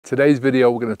Today's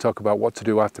video, we're going to talk about what to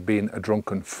do after being a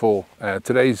drunken fool.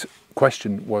 Today's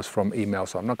question was from email,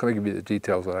 so I'm not going to give you the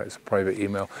details of that. It's a private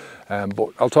email, but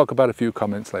I'll talk about a few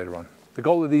comments later on. The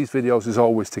goal of these videos is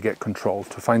always to get control,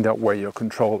 to find out where your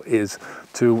control is,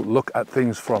 to look at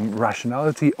things from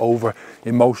rationality over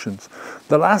emotions.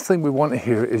 The last thing we want to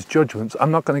hear is judgments.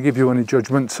 I'm not going to give you any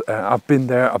judgments. I've been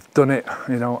there, I've done it,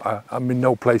 I'm in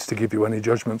no place to give you any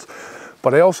judgments.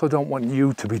 But I also don't want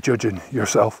you to be judging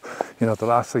yourself. The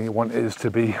last thing you want is to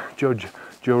be judge,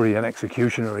 jury and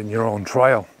executioner in your own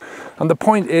trial. And the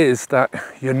point is that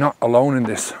you're not alone in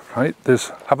this, right?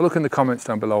 Have a look in the comments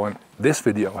down below on this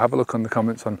video, have a look on the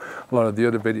comments on a lot of the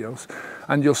other videos,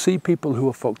 and you'll see people who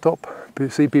are fucked up. You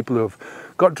see people who have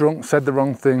got drunk, said the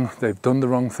wrong thing, they've done the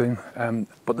wrong thing.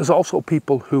 But there's also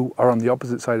people who are on the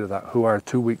opposite side of that, who are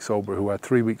 2 weeks sober, who are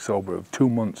 3 weeks sober, of 2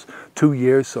 months, 2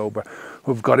 years sober,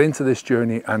 who've got into this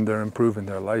journey and they're improving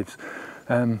their lives.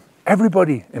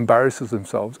 Everybody embarrasses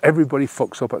themselves, everybody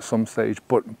fucks up at some stage,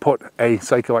 but put a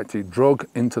psychoactive drug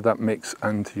into that mix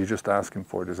and you're just asking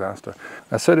for disaster.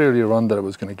 I said earlier on that I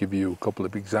was going to give you a couple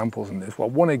of examples in this.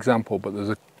 Well, one example, but there's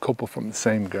a couple from the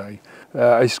same guy.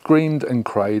 I screamed and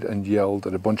cried and yelled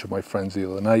at a bunch of my friends the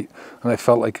other night, and I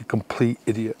felt like a complete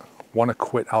idiot. Want to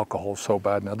quit alcohol so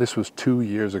bad. Now, this was 2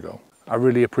 years ago. I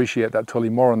really appreciate that, Tully.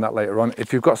 More on that later on.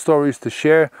 If you've got stories to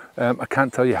share, I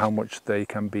can't tell you how much they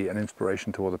can be an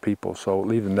inspiration to other people, so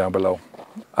leave them down below.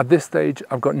 At this stage,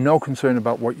 I've got no concern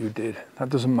about what you did. That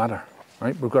doesn't matter,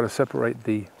 right? We've got to separate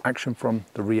the action from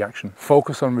the reaction.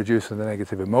 Focus on reducing the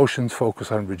negative emotions,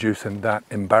 focus on reducing that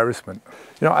embarrassment.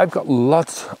 I've got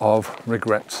lots of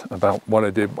regrets about what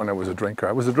I did when I was a drinker.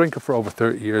 I was a drinker for over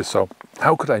 30 years, so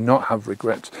how could I not have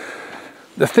regrets?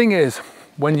 The thing is,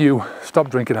 when you stop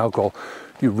drinking alcohol,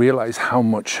 you realize how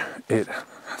much it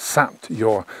sapped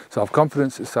your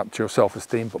self-confidence, it sapped your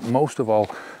self-esteem, but most of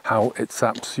all, how it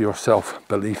saps your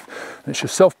self-belief. And it's your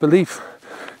self-belief,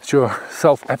 it's your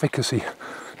self-efficacy,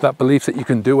 that belief that you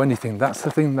can do anything. That's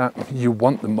the thing that you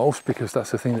want the most, because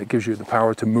that's the thing that gives you the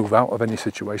power to move out of any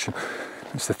situation.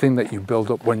 It's the thing that you build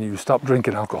up when you stop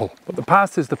drinking alcohol. But the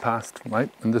past is the past, right?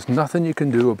 And there's nothing you can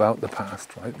do about the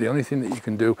past, right? The only thing that you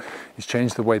can do is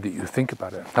change the way that you think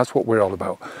about it. That's what we're all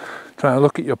about. Trying to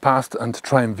look at your past and to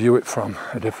try and view it from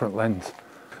a different lens.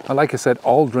 And like I said,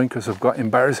 all drinkers have got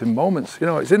embarrassing moments.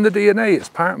 It's in the DNA, it's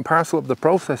part and parcel of the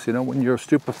process. When you're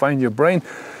stupefying your brain,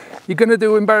 you're going to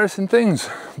do embarrassing things.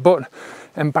 But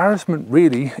embarrassment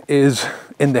really is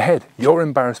in the head. Your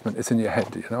embarrassment is in your head.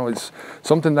 It's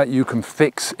something that you can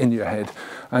fix in your head.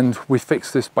 And we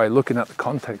fix this by looking at the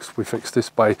context. We fix this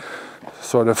by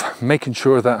sort of making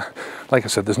sure that, like I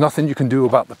said, there's nothing you can do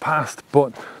about the past,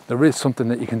 but there is something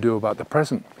that you can do about the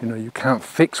present. You can't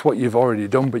fix what you've already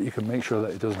done, but you can make sure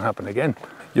that it doesn't happen again.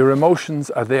 Your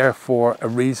emotions are there for a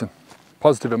reason.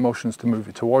 Positive emotions to move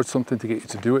you towards something, to get you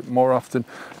to do it more often.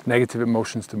 Negative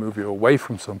emotions to move you away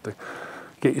from something,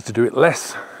 get you to do it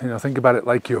less. Think about it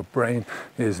like your brain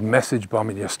is message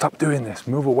bombing you. Stop doing this,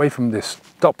 move away from this,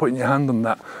 stop putting your hand on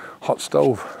that hot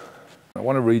stove. I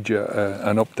want to read you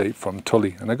an update from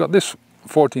Tully, and I got this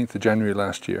 14th of January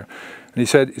last year. And he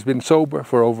said he's been sober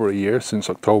for over a year, since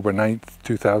October 9th,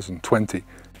 2020.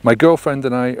 My girlfriend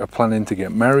and I are planning to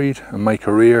get married, and my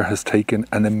career has taken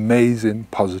an amazing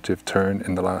positive turn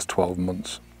in the last 12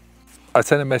 months. I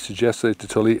sent a message yesterday to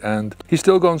Tully, and he's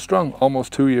still going strong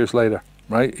almost 2 years later,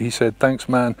 right? He said, "Thanks,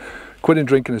 man. Quitting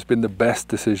drinking has been the best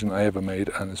decision I ever made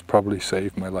and has probably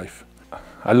saved my life."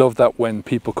 I love that when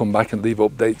people come back and leave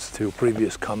updates to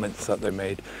previous comments that they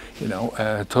made.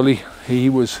 Tully, he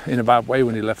was in a bad way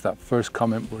when he left that first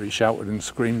comment where he shouted and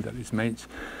screamed at his mates.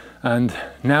 And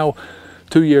now,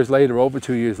 2 years later, over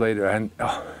 2 years later, and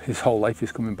his whole life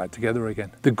is coming back together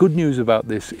again. The good news about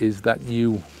this is that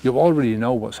you already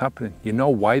know what's happening. You know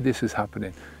why this is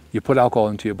happening. You put alcohol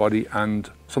into your body, and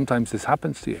sometimes this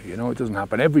happens to you. It doesn't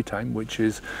happen every time, which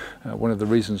is one of the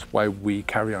reasons why we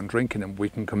carry on drinking, and we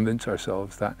can convince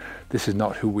ourselves that this is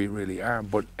not who we really are.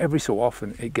 But every so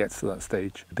often it gets to that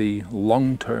stage. The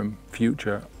long-term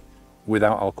future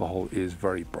without alcohol is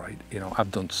very bright.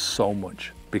 I've done so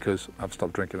much because I've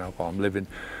stopped drinking alcohol. I'm living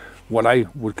what I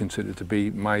would consider to be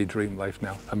my dream life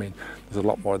now. There's a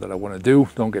lot more that I want to do,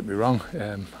 don't get me wrong.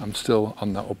 I'm still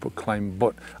on that upward climb,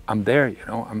 but I'm there,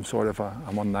 I'm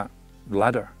I'm on that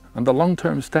ladder. And the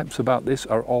long-term steps about this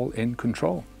are all in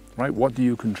control, right? What do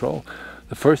you control?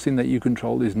 The first thing that you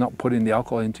control is not putting the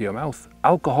alcohol into your mouth.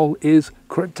 Alcohol is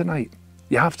kryptonite.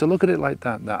 You have to look at it like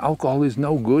that alcohol is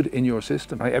no good in your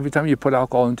system. Right? Every time you put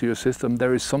alcohol into your system,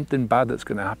 there is something bad that's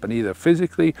going to happen, either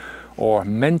physically or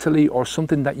mentally, or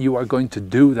something that you are going to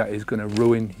do that is going to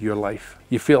ruin your life.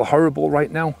 You feel horrible right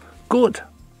now? Good.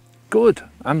 good.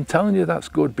 I'm telling you that's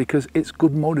good, because it's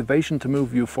good motivation to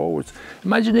move you forwards.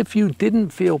 Imagine if you didn't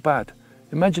feel bad.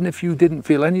 Imagine if you didn't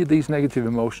feel any of these negative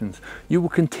emotions. You will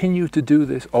continue to do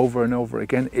this over and over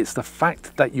again. It's the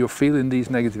fact that you're feeling these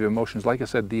negative emotions. Like I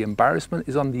said, the embarrassment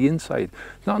is on the inside,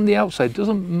 not on the outside. It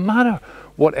doesn't matter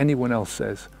what anyone else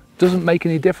says. Doesn't make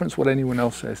any difference what anyone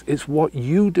else says. It's what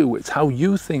you do, it's how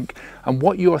you think, and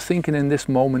what you're thinking in this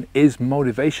moment is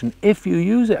motivation. If you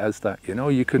use it as that, you know,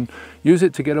 you can use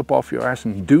it to get up off your ass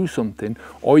and do something,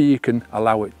 or you can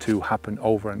allow it to happen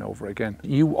over and over again.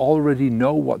 You already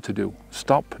know what to do.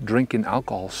 Stop drinking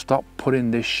alcohol. Stop putting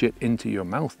this shit into your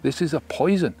mouth. This is a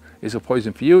poison. It's a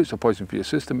poison for you, it's a poison for your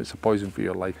system, it's a poison for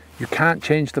your life. You can't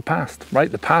change the past,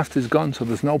 right? The past is gone, so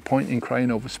there's no point in crying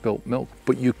over spilt milk.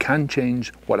 But you can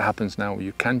change what happens now.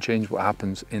 You can change what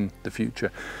happens in the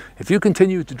future. If you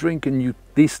continue to drink and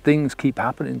these things keep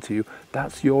happening to you,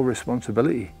 that's your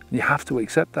responsibility. You have to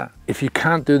accept that. If you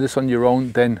can't do this on your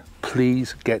own, then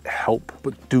please get help,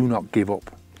 but do not give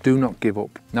up. Do not give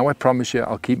up. Now, I promise you,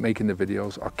 I'll keep making the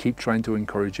videos. I'll keep trying to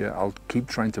encourage you. I'll keep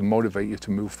trying to motivate you to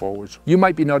move forwards. You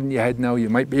might be nodding your head now. You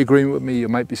might be agreeing with me. You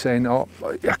might be saying, oh,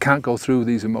 I can't go through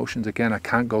these emotions again. I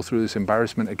can't go through this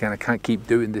embarrassment again. I can't keep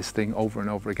doing this thing over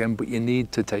and over again. But you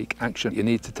need to take action. You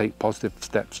need to take positive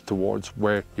steps towards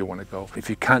where you want to go. If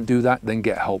you can't do that, then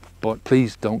get help. But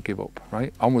please don't give up,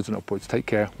 right? Onwards and upwards. Take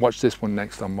care. Watch this one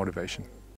next on motivation.